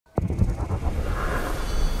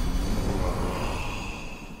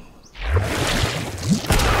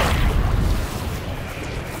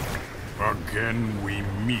Again we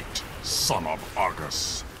meet, son of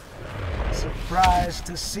Argus. Surprised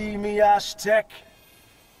to see me, Aztec?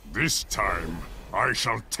 This time, I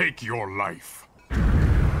shall take your life.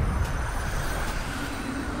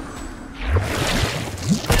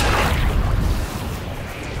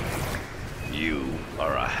 You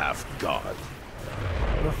are a half-god.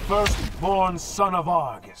 The firstborn son of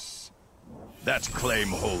Argus. That claim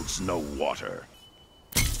holds no water.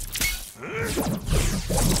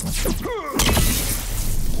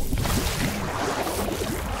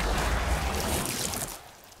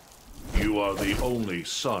 You are the only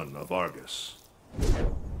son of Argus.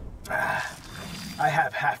 I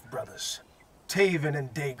have half-brothers, Taven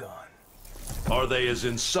and Daegon. Are they as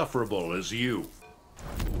insufferable as you?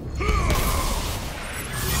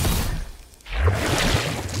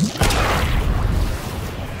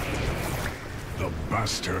 The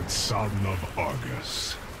bastard son of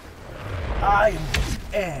Argus. I am his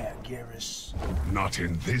heir, Garrus. Not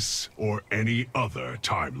in this or any other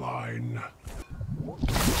timeline.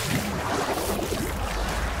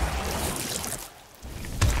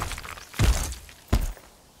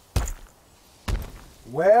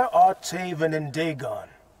 Where are Taven and Daegon?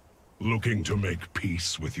 Looking to make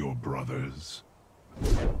peace with your brothers?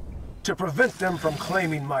 To prevent them from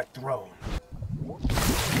claiming my throne.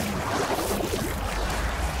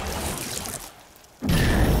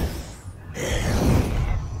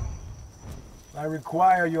 I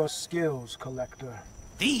require your skills, Collector.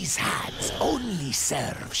 These hands only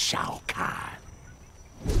serve Shao Kahn.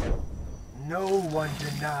 No one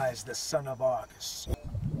denies the son of Argus.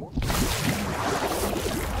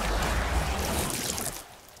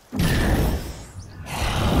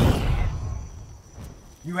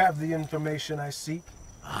 You have the information I seek?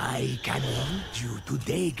 I can lead you to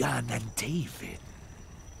Daegon and Taven.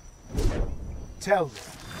 Tell them,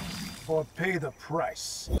 or pay the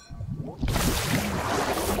price.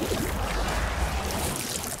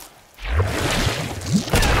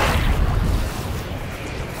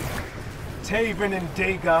 Taven and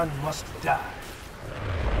Daegon must die.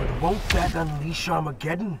 But won't that unleash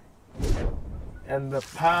Armageddon? And the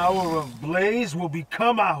power of Blaze will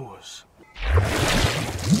become ours.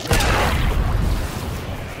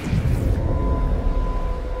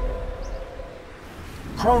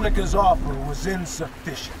 Kronika's offer was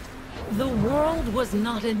insufficient. The world was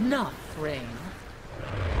not enough, Rain.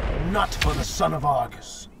 Not for the son of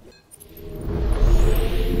Argus.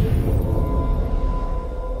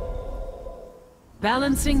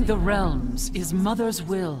 Balancing the realms is Mother's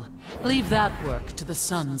will. Leave that work to the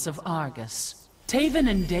sons of Argus. Taven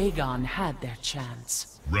and Daegon had their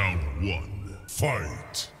chance. Round 1,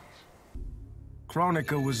 fight!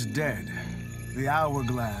 Kronika was dead, the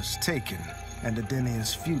hourglass taken, and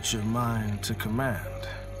Adenia's future mine to command.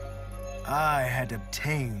 I had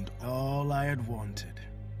obtained all I had wanted.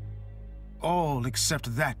 All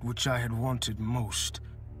except that which I had wanted most.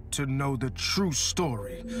 To know the true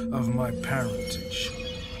story of my parentage.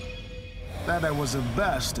 That I was a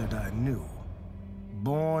bastard I knew.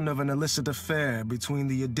 Born of an illicit affair between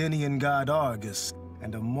the Edenian god Argus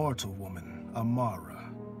and a mortal woman,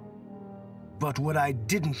 Amara. But what I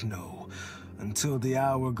didn't know, until the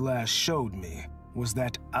hourglass showed me, was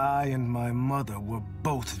that I and my mother were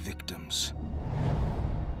both victims.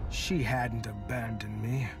 She hadn't abandoned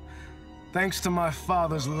me. Thanks to my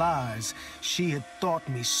father's lies, she had thought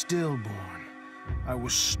me stillborn. I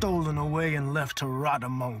was stolen away and left to rot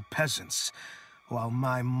among peasants, while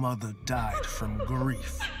my mother died from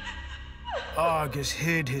grief. Argus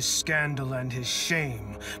hid his scandal and his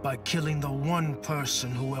shame by killing the one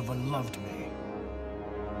person who ever loved me.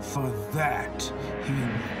 For that, he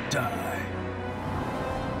will die.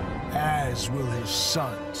 As will his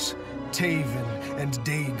sons, Taven and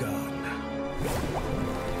Daegon.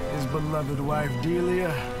 His beloved wife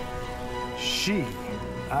Delia, she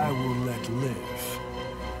I will let live.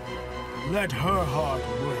 Let her heart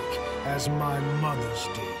break as my mother's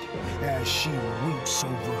did, as she weeps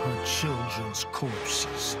over her children's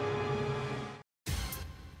corpses.